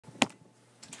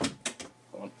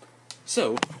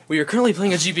So, we are currently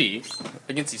playing a GB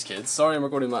against these kids. Sorry, I'm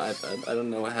recording my iPad. I don't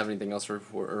know I have anything else or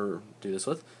do this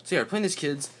with. So yeah, we're playing these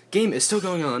kids. Game is still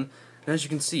going on. And as you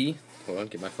can see, hold on,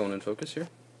 get my phone in focus here.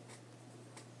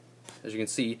 As you can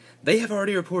see, they have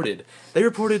already reported. They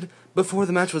reported before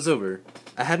the match was over.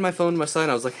 I had my phone on my side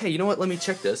and I was like, hey, you know what, let me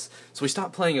check this. So we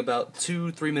stopped playing about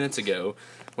 2-3 minutes ago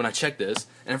when I checked this,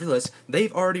 and I realized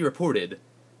they've already reported.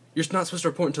 You're not supposed to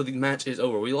report until the match is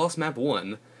over. We lost map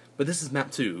 1, but this is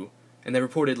map 2. And they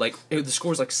reported, like, the score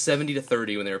was like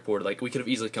 70-30 when they reported. Like, we could have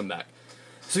easily come back.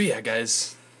 So yeah,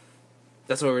 guys,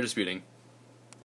 that's what we're disputing.